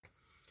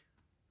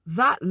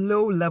that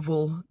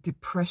low-level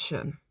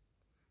depression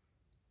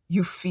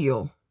you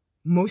feel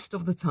most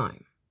of the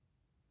time,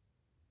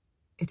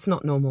 it's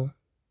not normal.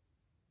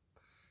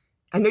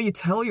 I know you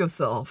tell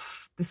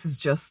yourself, this is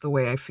just the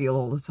way I feel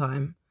all the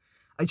time.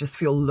 I just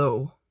feel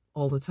low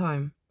all the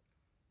time.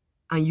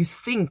 And you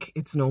think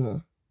it's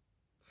normal.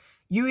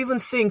 You even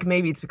think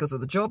maybe it's because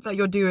of the job that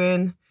you're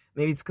doing.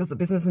 Maybe it's because the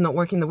business is not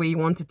working the way you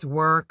want it to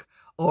work.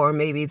 Or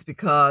maybe it's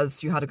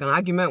because you had an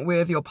argument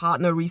with your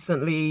partner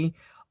recently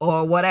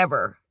or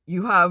whatever.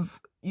 You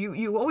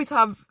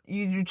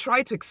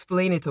try to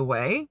explain it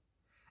away.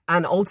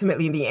 And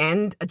ultimately, in the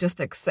end, I just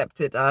accept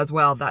it as,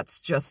 well, that's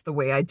just the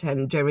way I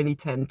generally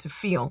tend to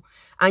feel.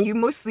 And you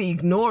mostly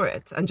ignore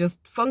it and just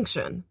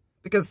function.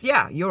 Because,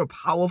 yeah, you're a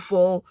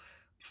powerful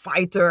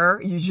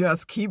fighter. You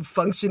just keep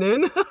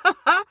functioning.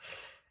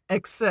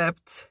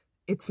 Except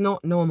it's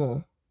not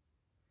normal.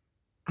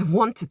 I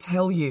want to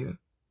tell you,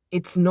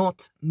 it's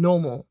not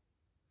normal.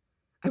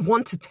 I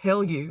want to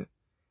tell you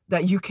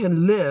that you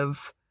can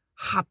live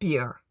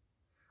happier.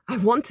 I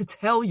want to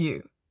tell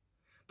you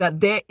that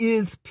there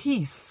is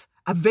peace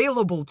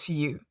available to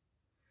you.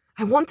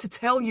 I want to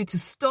tell you to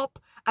stop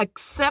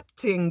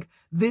accepting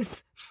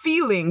this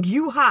feeling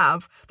you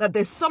have that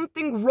there's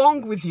something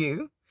wrong with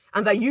you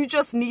and that you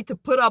just need to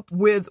put up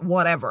with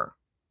whatever.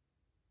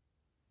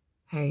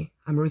 Hey,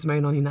 I'm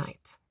Rosemary Noni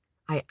Knight.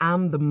 I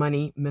am the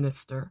money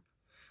minister.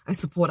 I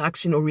support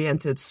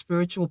action-oriented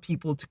spiritual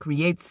people to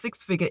create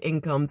six-figure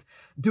incomes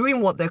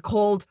doing what they're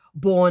called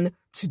born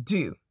to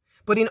do.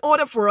 But in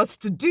order for us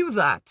to do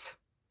that,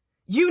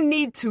 you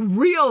need to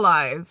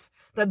realize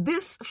that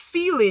this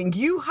feeling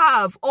you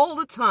have all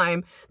the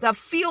time that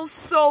feels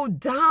so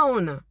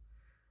down,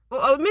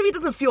 or maybe it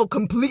doesn't feel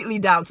completely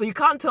down, so you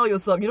can't tell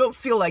yourself, you don't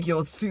feel like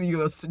you're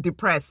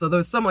depressed. So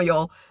there's some of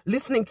y'all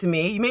listening to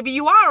me, maybe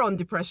you are on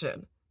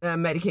depression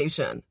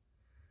medication.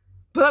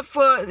 But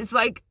it's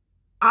like,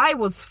 I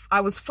was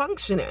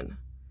functioning.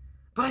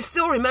 But I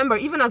still remember,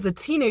 even as a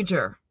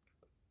teenager,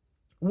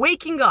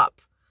 waking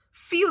up,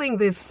 feeling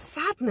this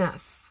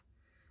sadness.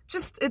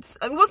 It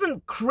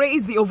wasn't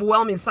crazy,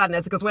 overwhelming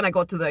sadness, because when I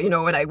got to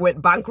when I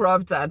went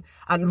bankrupt and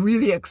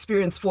really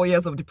experienced 4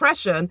 years of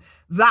depression,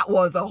 that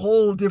was a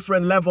whole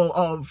different level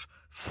of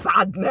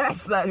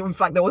sadness. In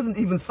fact, there wasn't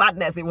even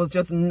sadness. It was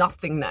just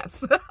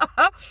nothingness.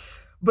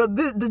 But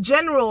the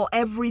general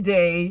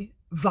everyday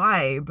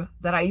vibe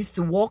that I used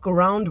to walk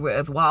around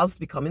with whilst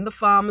becoming the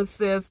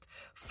pharmacist,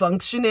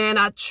 functioning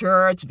at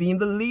church, being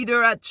the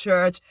leader at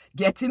church,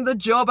 getting the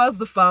job as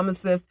the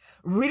pharmacist,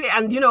 really,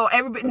 and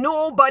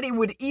nobody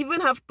would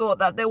even have thought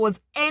that there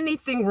was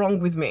anything wrong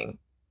with me.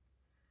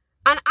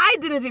 And I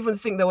didn't even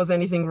think there was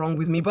anything wrong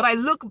with me, but I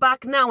look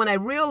back now and I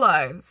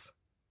realize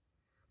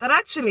that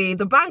actually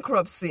the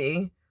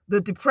bankruptcy,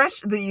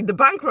 the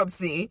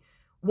bankruptcy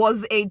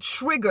was a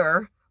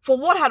trigger for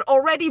what had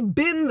already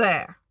been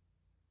there.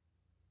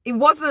 It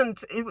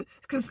wasn't,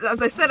 because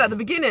as I said at the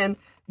beginning,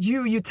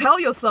 you tell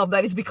yourself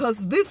that it's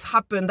because this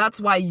happened, that's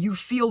why you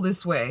feel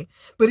this way.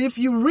 But if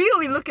you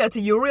really look at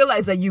it, you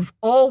realize that you've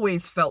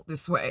always felt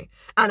this way.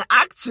 And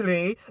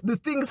actually, the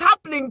things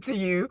happening to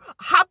you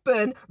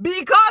happen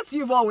because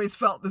you've always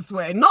felt this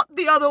way, not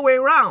the other way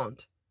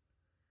around.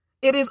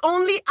 It is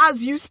only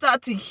as you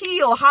start to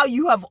heal how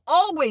you have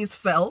always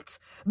felt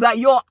that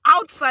your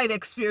outside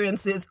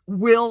experiences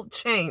will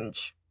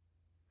change.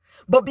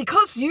 But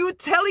because you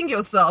telling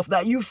yourself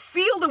that you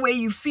feel the way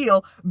you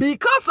feel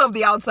because of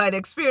the outside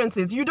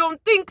experiences, you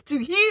don't think to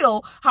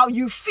heal how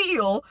you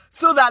feel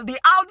so that the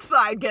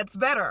outside gets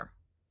better.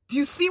 Do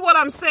you see what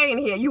I'm saying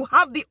here? You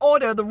have the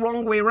order the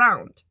wrong way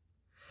around.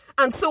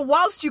 And so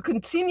whilst you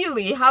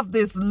continually have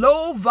this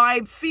low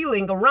vibe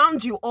feeling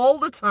around you all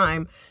the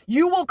time,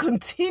 you will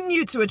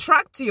continue to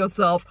attract to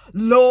yourself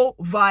low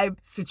vibe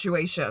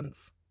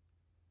situations.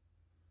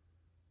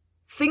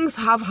 Things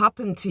have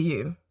happened to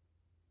you.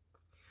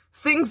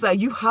 Things that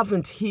you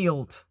haven't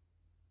healed.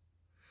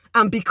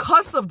 And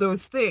because of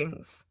those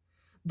things,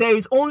 there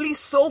is only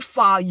so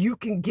far you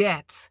can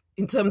get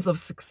in terms of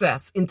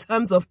success, in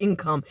terms of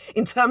income,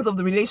 in terms of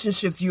the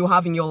relationships you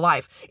have in your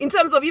life, in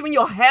terms of even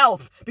your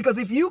health. Because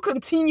if you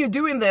continue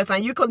doing this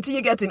and you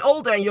continue getting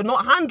older and you're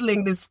not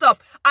handling this stuff,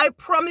 I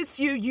promise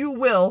you, you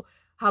will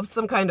have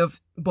some kind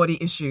of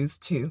body issues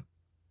too.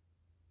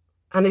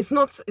 And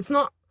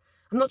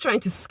I'm not trying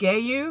to scare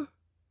you.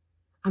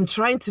 I'm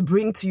trying to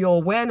bring to your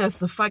awareness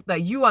the fact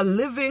that you are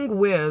living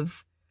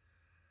with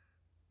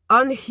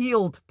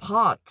unhealed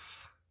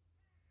parts.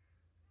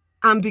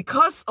 And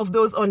because of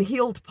those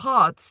unhealed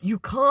parts, you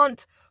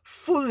can't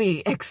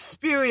fully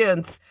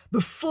experience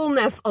the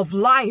fullness of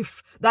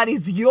life that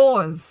is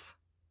yours.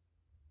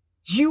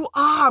 You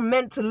are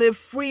meant to live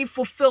free,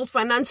 fulfilled,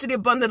 financially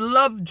abundant,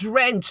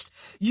 love-drenched.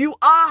 You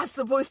are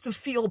supposed to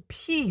feel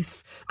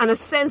peace and a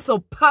sense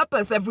of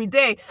purpose every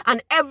day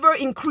and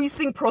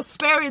ever-increasing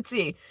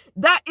prosperity.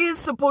 That is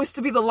supposed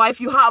to be the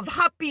life you have.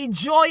 Happy,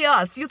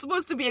 joyous. You're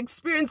supposed to be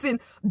experiencing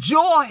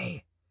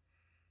joy,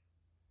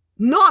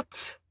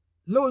 not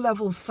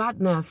low-level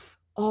sadness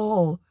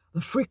all the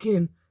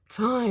freaking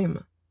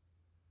time.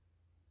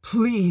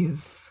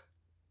 Please,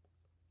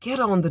 Get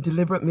on the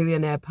deliberate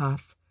millionaire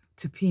path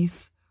to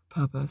peace,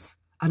 purpose,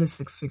 and a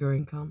six-figure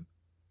income.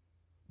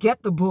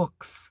 Get the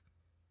books.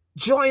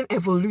 Join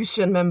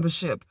Evolution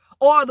membership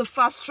or the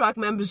Fast Track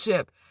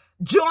membership.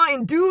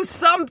 Join, do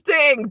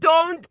something.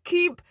 Don't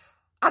keep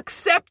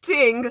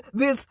accepting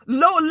this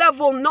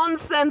low-level,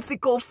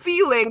 nonsensical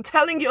feeling,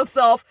 telling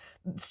yourself,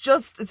 it's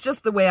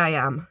just the way I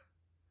am.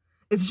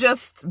 It's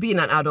just being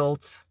an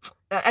adult.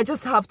 I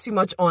just have too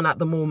much on at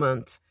the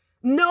moment.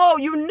 No,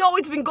 you know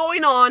it's been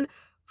going on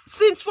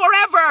since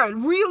forever.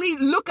 Really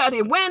look at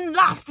it. When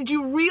last did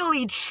you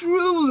really,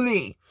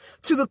 truly,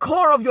 to the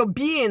core of your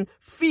being,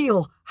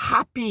 feel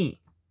happy?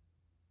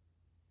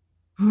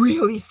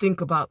 Really think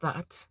about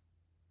that.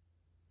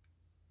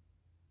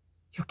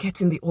 You're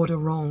getting the order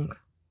wrong.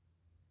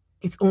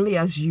 It's only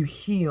as you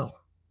heal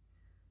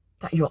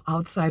that your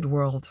outside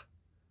world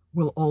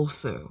will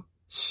also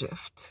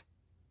shift.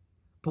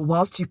 But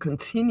whilst you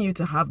continue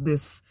to have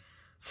this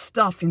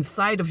stuff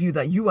inside of you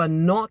that you are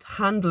not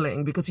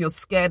handling because you're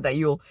scared that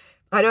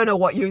I don't know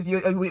what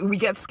we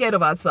get scared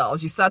of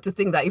ourselves. You start to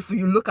think that if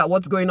you look at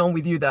what's going on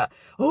with you that,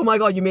 oh my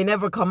God, you may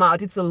never come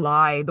out. It's a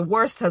lie. The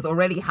worst has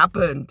already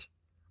happened.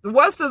 The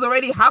worst has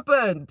already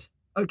happened.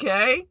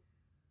 Okay?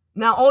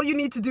 Now all you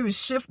need to do is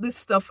shift this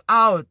stuff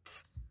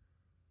out.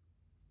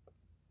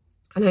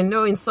 And I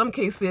know in some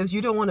cases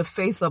you don't want to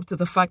face up to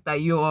the fact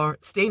that you're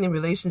staying in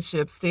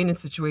relationships, staying in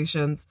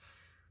situations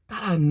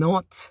that are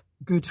not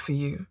good for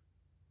you.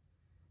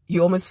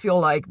 You almost feel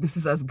like this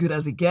is as good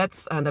as it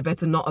gets and I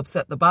better not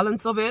upset the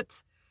balance of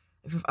it.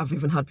 I've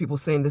even had people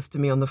saying this to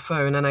me on the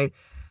phone and I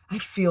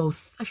feel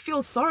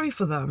sorry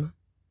for them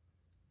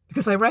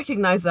because I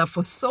recognize that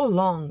for so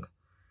long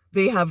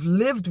they have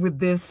lived with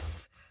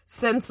this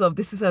sense of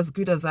this is as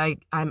good as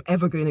I'm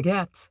ever going to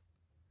get.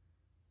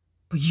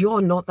 But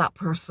you're not that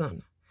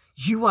person.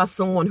 You are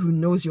someone who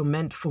knows you're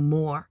meant for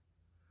more.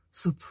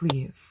 So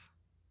please,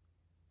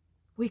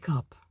 wake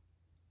up.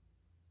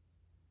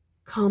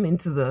 Come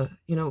into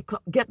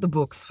get the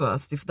books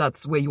first, if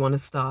that's where you want to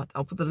start.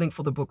 I'll put the link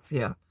for the books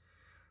here.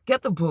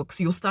 Get the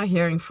books. You'll start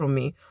hearing from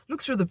me.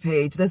 Look through the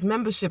page. There's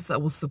memberships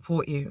that will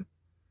support you.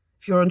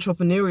 If you're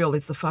entrepreneurial,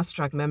 it's the Fast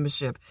Track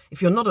membership.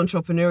 If you're not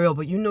entrepreneurial,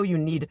 but you know you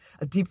need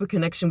a deeper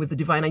connection with the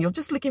divine and you're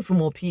just looking for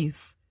more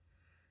peace,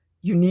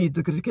 you need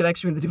the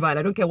connection with the divine.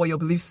 I don't care what your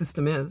belief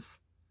system is.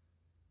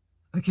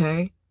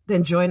 Okay?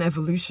 Then join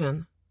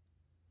Evolution.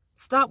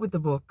 Start with the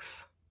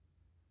books.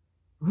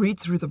 Read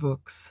through the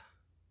books.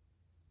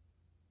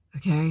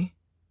 Okay?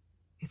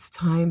 It's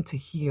time to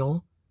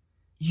heal.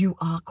 You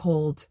are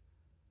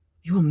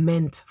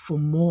meant for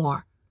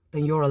more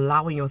than you're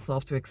allowing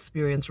yourself to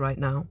experience right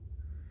now.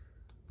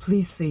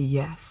 Please say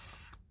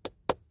yes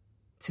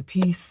to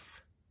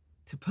peace,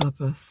 to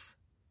purpose,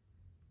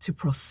 to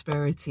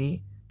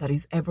prosperity that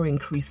is ever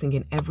increasing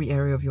in every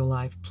area of your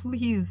life.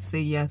 Please say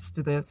yes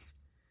to this.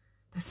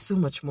 There's so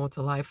much more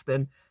to life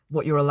than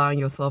what you're allowing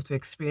yourself to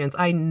experience.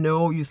 I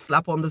know you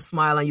slap on the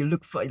smile and you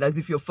look as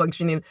if you're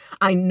functioning.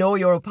 I know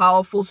you're a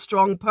powerful,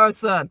 strong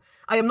person.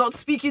 I am not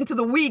speaking to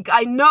the weak.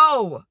 I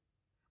know.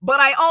 But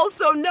I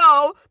also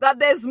know that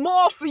there's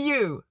more for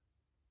you.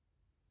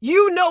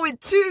 You know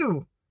it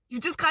too.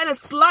 You've just kind of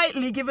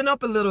slightly given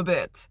up a little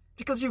bit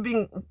because you've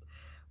been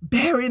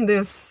bearing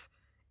this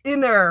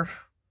inner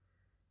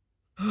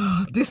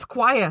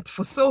disquiet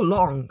for so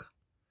long.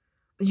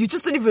 You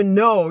just don't even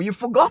know. You've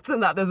forgotten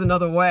that there's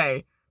another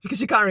way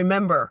because you can't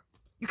remember.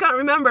 You can't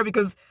remember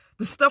because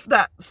the stuff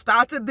that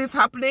started this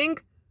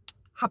happened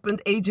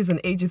ages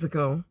and ages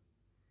ago.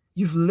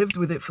 You've lived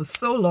with it for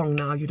so long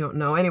now, you don't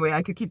know. Anyway,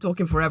 I could keep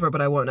talking forever,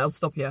 but I won't. I'll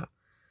stop here.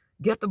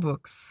 Get the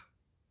books.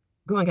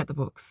 Go and get the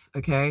books,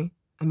 okay?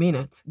 I mean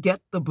it.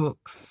 Get the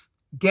books.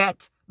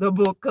 Get the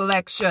book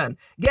collection.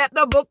 Get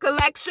the book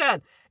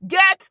collection.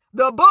 Get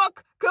the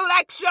book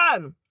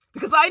collection.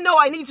 Because I know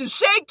I need to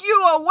shake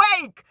you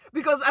awake.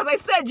 Because as I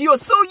said, you're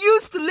so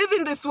used to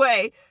living this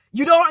way.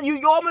 You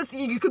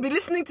could be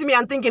listening to me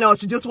and thinking, oh,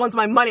 she just wants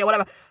my money or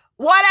whatever.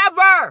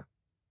 Whatever.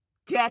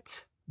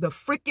 Get the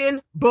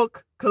freaking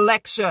book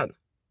collection.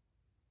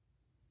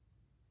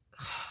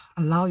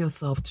 Allow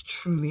yourself to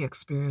truly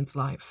experience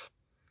life.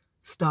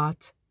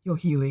 Start your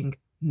healing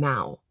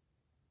now.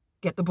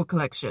 Get the book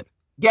collection.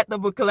 Get the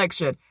book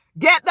collection.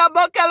 Get the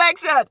book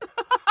collection.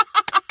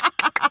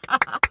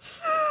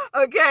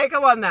 Okay,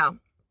 come on now.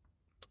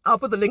 I'll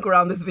put the link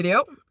around this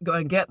video. Go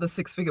and get the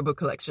 6-figure book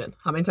collection.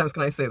 How many times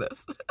can I say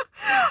this?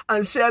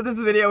 And share this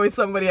video with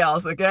somebody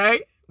else,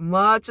 okay?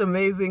 Much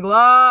amazing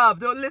love.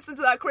 Don't listen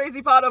to that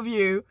crazy part of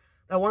you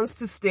that wants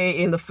to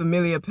stay in the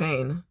familiar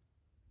pain.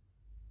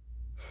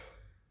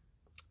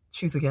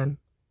 Choose again.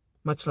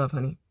 Much love,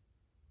 honey.